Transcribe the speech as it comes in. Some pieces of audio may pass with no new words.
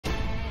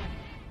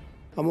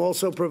I'm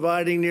also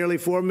providing nearly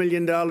 $4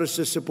 million to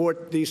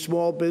support these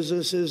small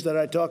businesses that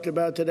I talked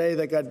about today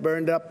that got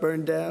burned up,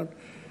 burned down.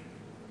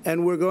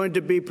 And we're going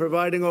to be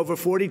providing over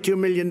 $42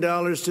 million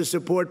to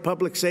support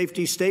public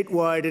safety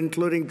statewide,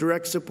 including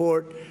direct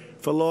support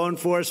for law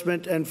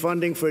enforcement and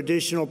funding for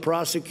additional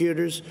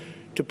prosecutors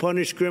to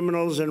punish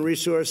criminals and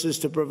resources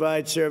to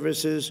provide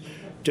services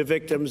to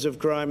victims of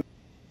crime.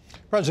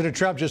 President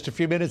Trump just a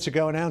few minutes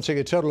ago announcing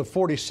a total of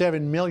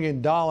 $47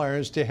 million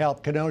to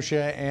help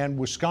Kenosha and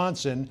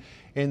Wisconsin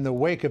in the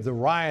wake of the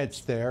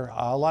riots there.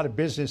 A lot of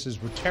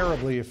businesses were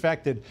terribly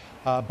affected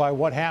by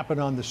what happened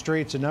on the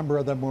streets. A number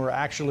of them were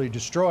actually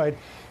destroyed.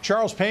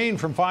 Charles Payne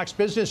from Fox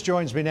Business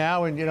joins me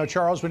now. And, you know,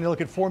 Charles, when you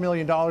look at $4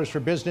 million for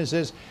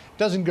businesses, it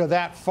doesn't go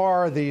that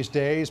far these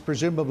days.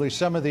 Presumably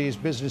some of these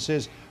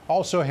businesses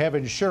also have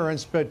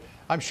insurance, but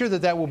I'm sure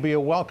that that will be a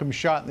welcome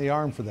shot in the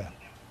arm for them.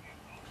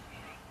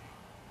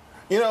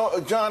 You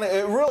know, John,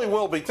 it really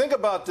will be. Think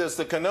about this.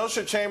 The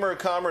Kenosha Chamber of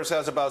Commerce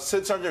has about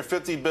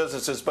 650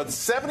 businesses, but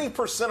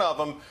 70% of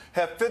them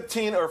have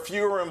 15 or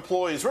fewer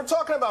employees. We're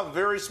talking about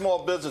very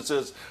small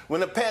businesses. When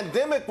the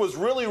pandemic was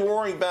really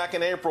roaring back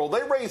in April,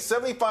 they raised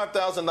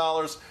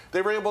 $75,000.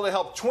 They were able to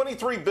help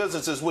 23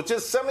 businesses, which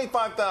is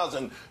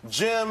 $75,000.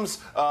 Gyms,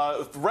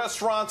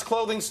 restaurants,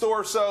 clothing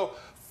stores. So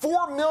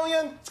 $4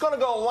 million, it's going to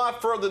go a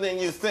lot further than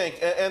you think.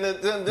 And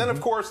then, of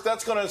course,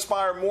 that's going to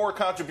inspire more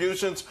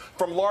contributions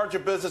from larger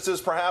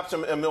businesses, perhaps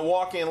in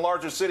Milwaukee and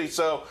larger cities.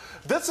 So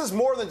this is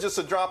more than just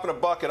a drop in a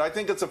bucket. I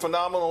think it's a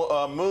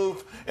phenomenal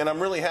move, and I'm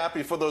really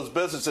happy for those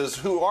businesses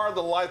who are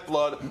the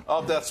lifeblood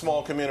of that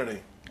small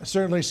community.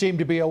 Certainly seemed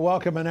to be a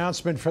welcome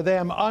announcement for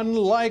them,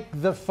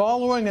 unlike the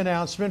following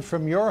announcement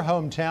from your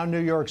hometown, New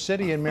York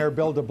City, and Mayor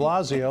Bill de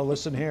Blasio.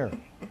 Listen here.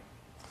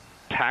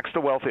 Tax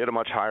the wealthy at a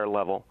much higher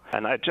level.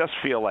 And I just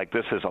feel like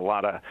this is a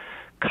lot of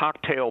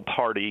cocktail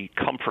party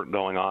comfort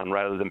going on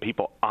rather than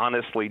people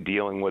honestly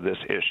dealing with this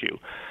issue.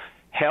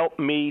 Help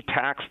me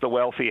tax the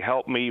wealthy.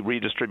 Help me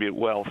redistribute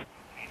wealth.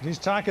 He's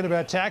talking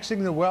about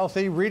taxing the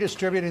wealthy,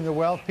 redistributing the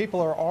wealth.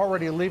 People are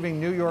already leaving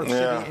New York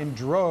City in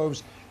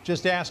droves.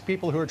 Just ask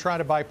people who are trying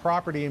to buy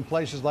property in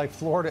places like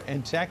Florida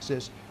and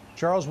Texas.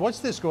 Charles, what's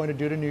this going to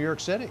do to New York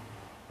City?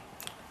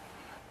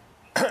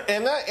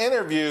 In that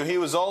interview, he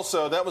was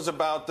also, that was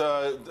about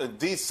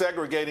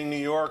desegregating New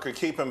York or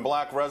keeping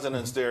black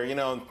residents there. You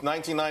know, in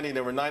 1990,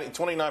 there were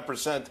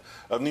 29%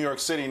 of New York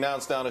City. Now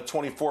it's down to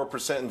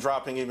 24% and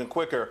dropping even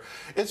quicker.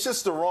 It's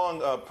just the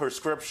wrong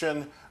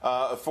prescription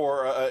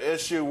for an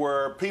issue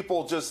where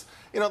people just,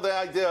 you know, the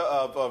idea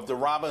of the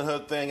Robin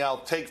Hood thing,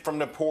 I'll take from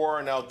the poor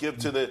and I'll give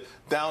to the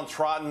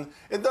downtrodden,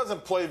 it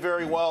doesn't play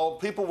very well.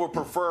 People would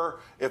prefer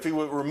if he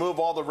would remove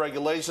all the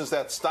regulations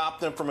that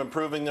stop them from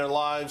improving their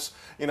lives.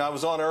 You know, I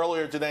was on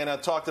earlier today and I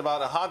talked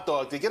about a hot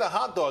dog. To get a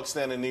hot dog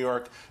stand in New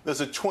York,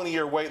 there's a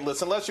 20-year wait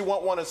list, unless you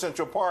want one in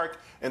Central Park,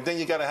 and then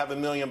you got to have $1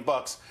 million.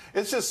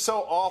 It's just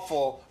so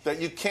awful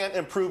that you can't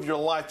improve your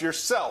life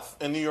yourself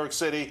in New York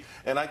City.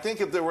 And I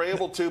think if they were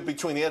able to,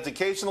 between the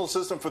educational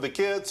system for the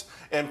kids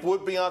and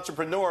would-be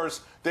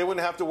entrepreneurs, they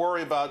wouldn't have to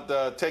worry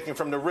about taking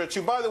from the rich,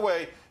 who, by the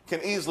way, can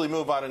easily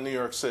move out of New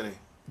York City.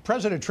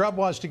 President Trump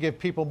wants to give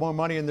people more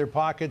money in their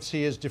pockets.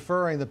 He is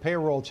deferring the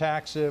payroll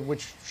tax,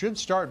 which should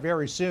start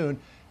very soon.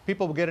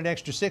 People will get an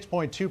extra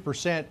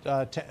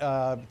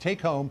 6.2%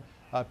 take-home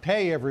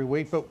pay every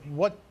week. But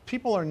what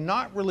people are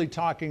not really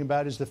talking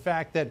about is the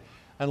fact that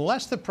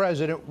unless the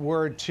president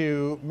were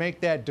to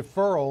make that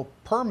deferral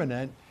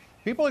permanent,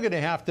 people are going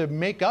to have to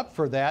make up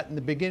for that in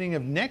the beginning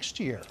of next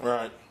year.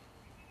 Right.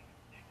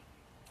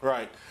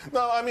 Right.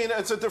 No, I mean,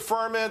 it's a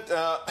deferment,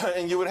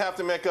 and you would have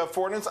to make up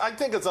for it. And I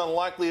think it's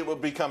unlikely it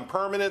would become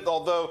permanent,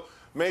 although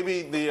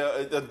maybe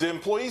the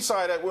employee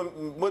side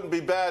wouldn't be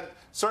bad,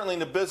 certainly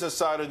in the business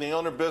side or the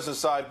owner business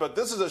side. But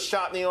this is a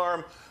shot in the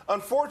arm.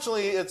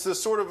 Unfortunately, it's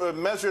this sort of a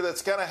measure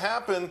that's got to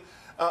happen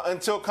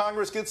until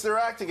Congress gets their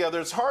act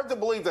together. It's hard to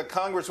believe that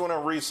Congress went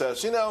on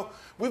recess. You know,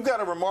 we've got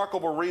a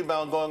remarkable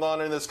rebound going on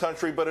in this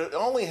country, but it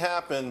only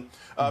happened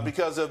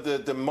because of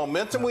the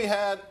momentum we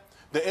had,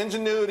 the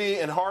ingenuity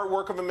and hard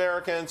work of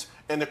Americans,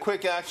 and the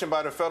quick action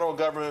by the federal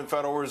government and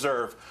Federal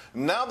Reserve.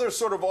 Now they're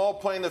sort of all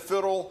playing the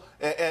fiddle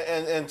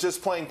and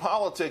just playing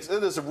politics.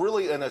 It is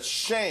really a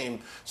shame.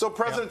 So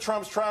President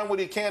Trump's trying what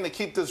he can to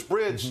keep this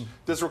bridge,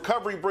 this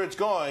recovery bridge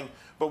going,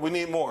 but we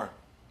need more.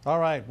 All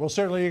right. Well,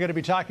 certainly you're going to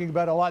be talking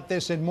about a lot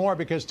this and more,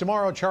 because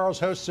tomorrow Charles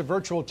hosts a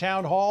virtual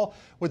town hall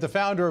with the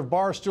founder of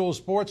Barstool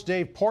Sports,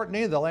 Dave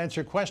Portnoy. They'll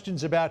answer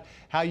questions about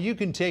how you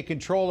can take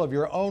control of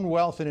your own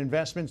wealth and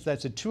investments.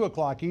 That's at 2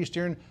 o'clock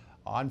Eastern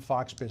on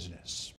Fox Business.